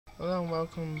Hello and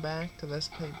welcome back to Let's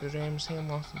Play Pajama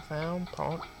Lost and Found,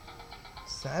 Part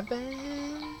 7.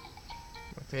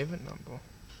 My favorite number.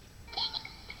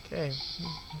 Okay,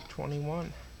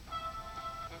 21.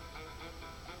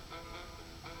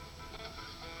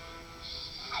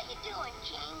 How you doing,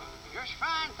 King? Just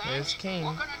fine, thanks. There's King.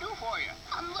 What can I do for you?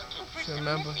 I'm looking for Should some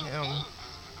remember missing him. things.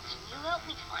 Can you help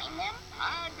me find them?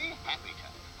 I'd be happy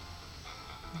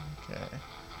to. Okay.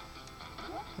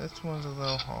 This one's a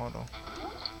little harder.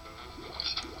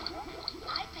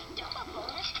 I picked up a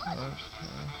bonus puzzle.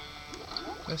 Okay.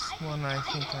 This one I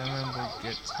think I remember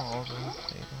gets harder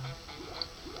later.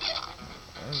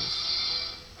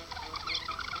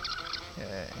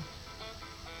 Okay.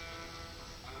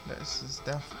 This is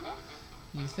definitely.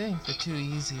 You think the two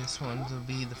easiest ones will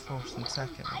be the first and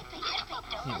second. I picked up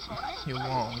a bonus You're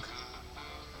puzzle. wrong.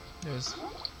 There's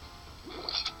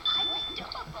I picked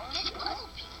up a bonus puzzle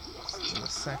piece.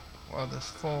 there's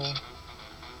four,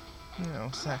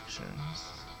 sections.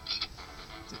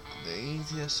 The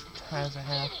easiest has a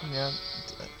half, the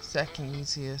second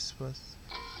easiest with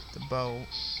the boat.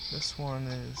 This one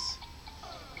is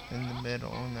in the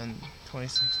middle, and then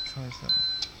 26, 27.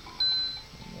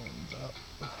 And up.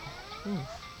 Oof.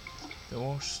 The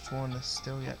worst one is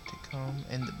still yet to come,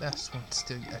 and the best one's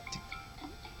still yet to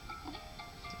come.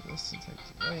 So this is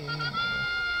like way in the middle.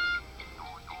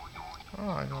 Oh,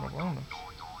 I got a bonus.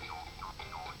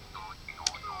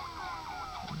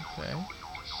 Okay.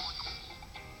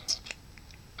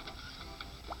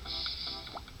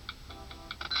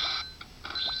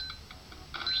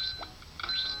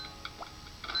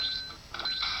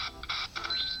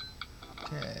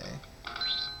 Okay.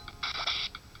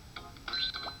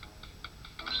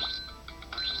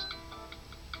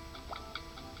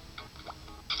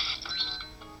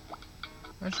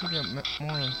 I should get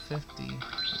more than 50.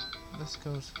 This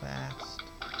goes fast.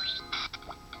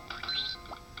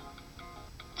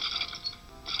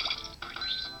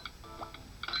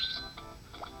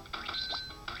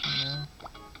 Yeah.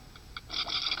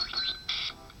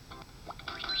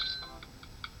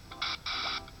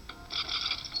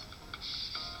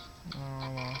 Oh,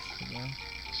 I lost again.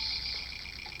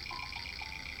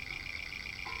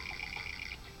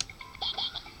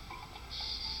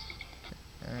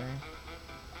 Okay.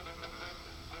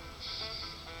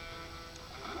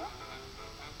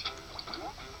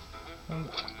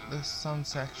 There's some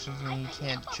sections where you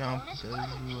can't jump because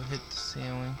you will hit the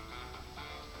ceiling.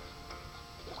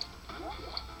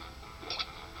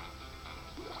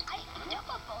 I picked up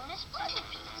a bonus puzzle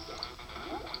piece.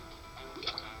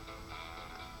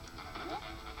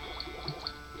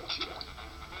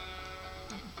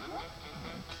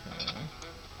 Okay.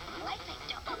 I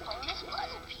picked up a bonus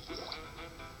puzzle piece.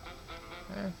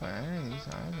 I didn't find any of these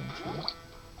items yet.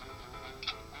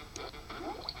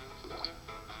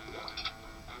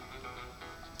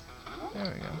 There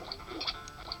we go.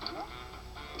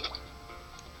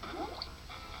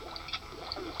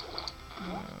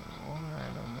 One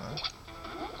item left.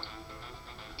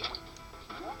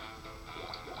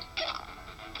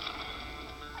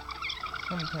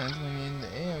 Sometimes when you're in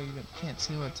the air, you can't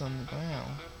see what's on the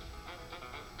ground.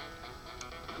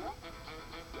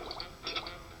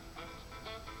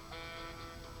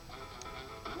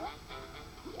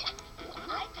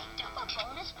 I picked up a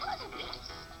bonus puzzle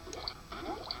piece.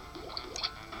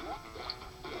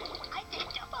 I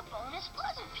picked up a bonus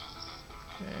puzzle piece.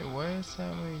 Okay, where's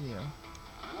that radio?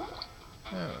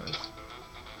 There it is.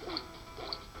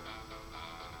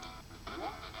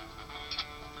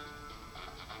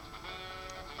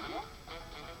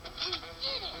 We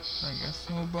did it. I guess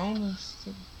no bonus.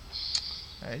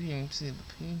 I didn't even see the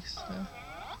piece.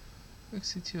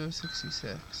 62 or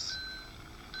 66.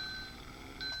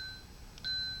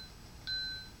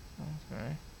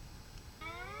 Okay.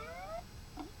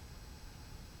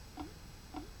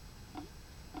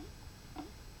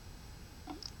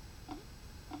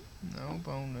 No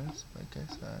bonus, like I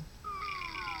said.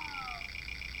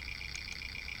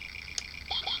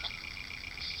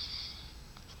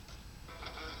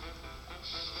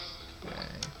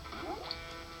 Okay.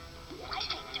 I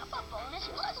picked up a bonus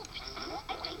puzzle piece.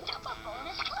 I picked up a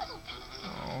bonus puzzle piece.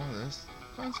 Oh,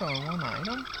 that's only one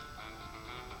item?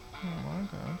 Oh my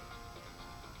god.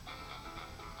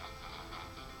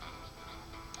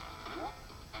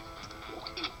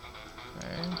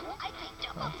 Okay. I picked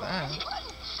up Not a that. bonus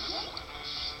puzzle piece.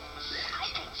 I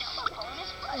picked up a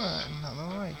bonus puzzle Alright, another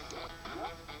life.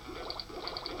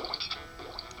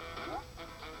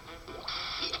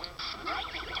 I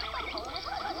picked up a bonus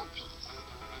puzzle piece.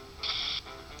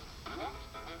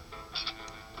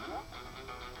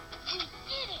 We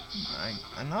did it.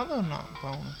 Another not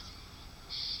bonus.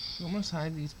 You almost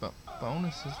hide these, but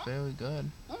bonus is very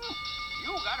good.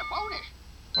 You got a bonus.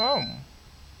 Oh,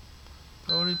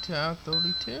 32 out of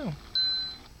 32.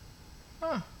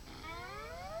 Huh.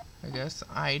 I guess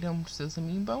items doesn't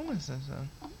mean bonuses then.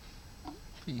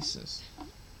 Pieces.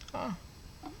 Huh.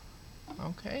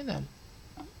 Okay then.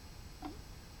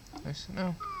 Nice to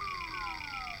know.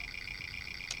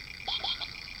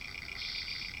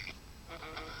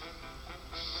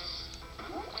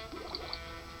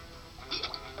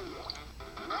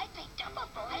 I picked up a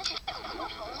bonus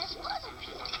puzzle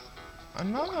piece.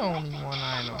 Another only one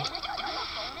item. I picked up a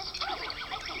bonus puzzle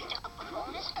piece.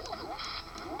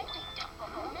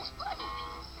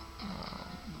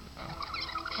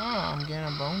 Oh, I'm getting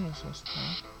a bonus this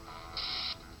time.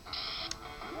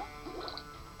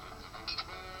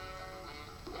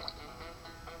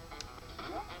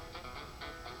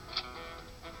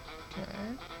 Okay.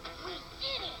 We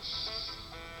did it.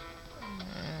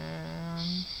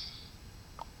 And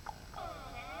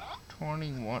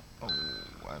 21. Oh,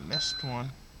 I missed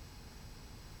one.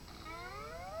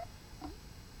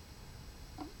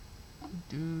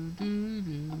 Do do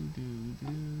do do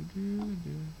do do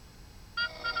do.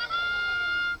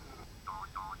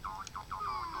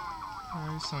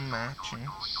 There's some matching.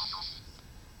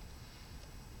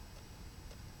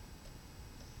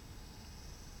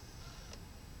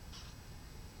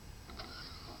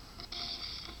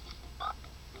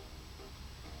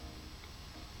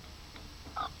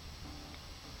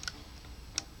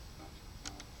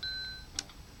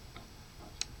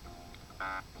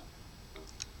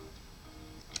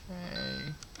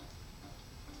 Okay.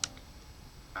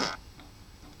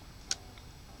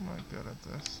 I'm not good at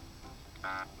this.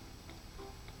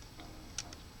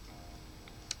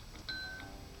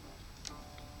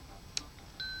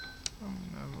 I'm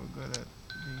never good at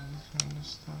these kind of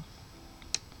stuff.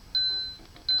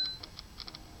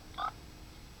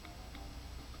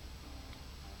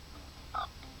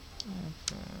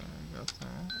 Okay, I got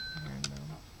that. And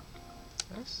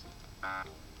this?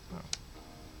 Oh.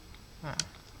 Ah.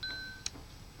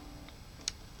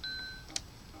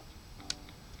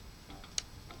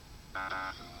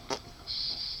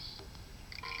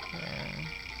 Okay.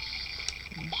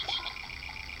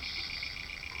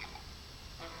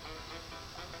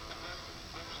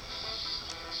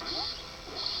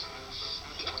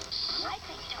 I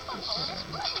picked up a bonus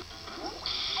puzzle.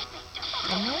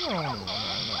 Another only one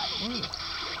item. Ooh.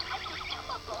 I picked up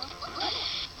a bonus puzzle.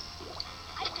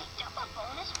 I picked up a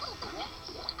bonus puzzle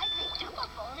piece. I picked up a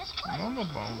bonus puzzle. Another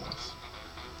bonus.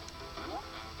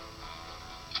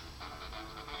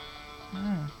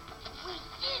 Hmm. We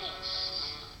did it.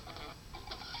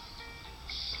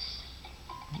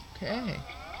 Okay.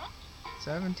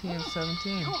 17 and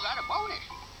 17. You got a bonus.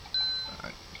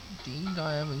 D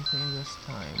got everything this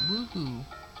time. Woohoo.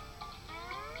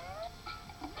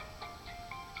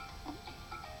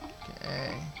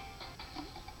 Okay.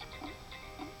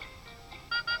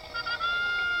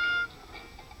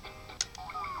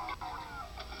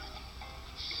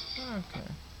 Okay.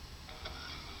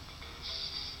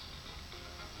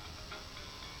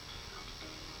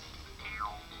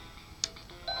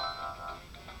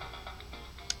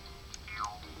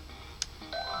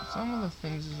 Some of the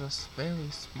things are just very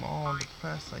small to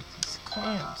press, like these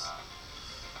clamps.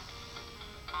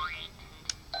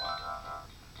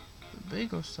 The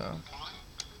bigger stuff,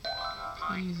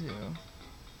 it's easier.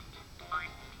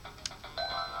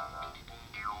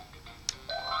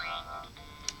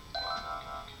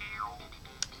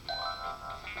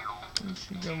 You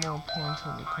should get more points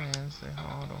for the crayons, they're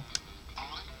harder.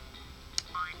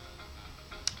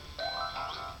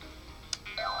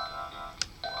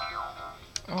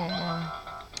 Oh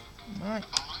my,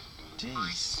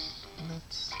 jeez,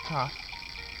 that's tough.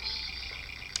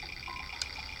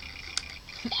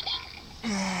 I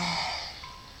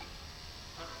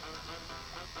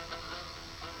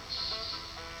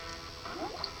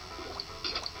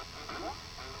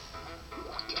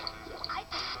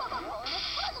picked up a bonus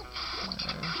puzzle piece.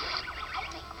 I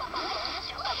picked up a bonus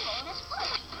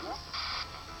puzzle piece.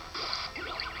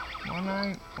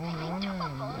 Only one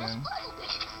item again.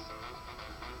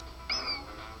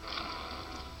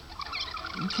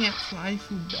 You can't fly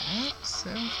through bats?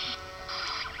 Seriously?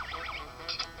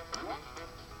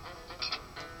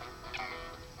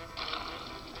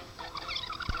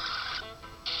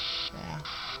 Yeah,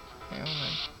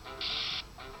 apparently.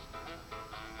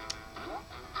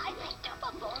 I picked up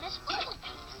a bonus puzzle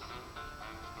piece.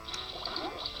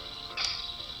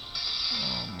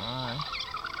 Oh my.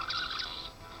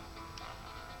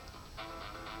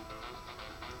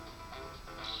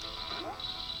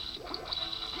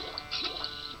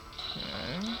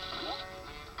 Okay.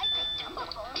 I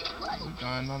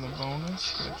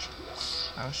which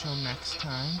I'll show next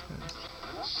time,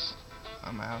 because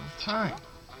I'm out of time.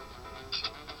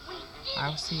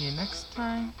 I'll see you next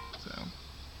time, so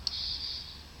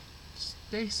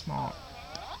stay smart.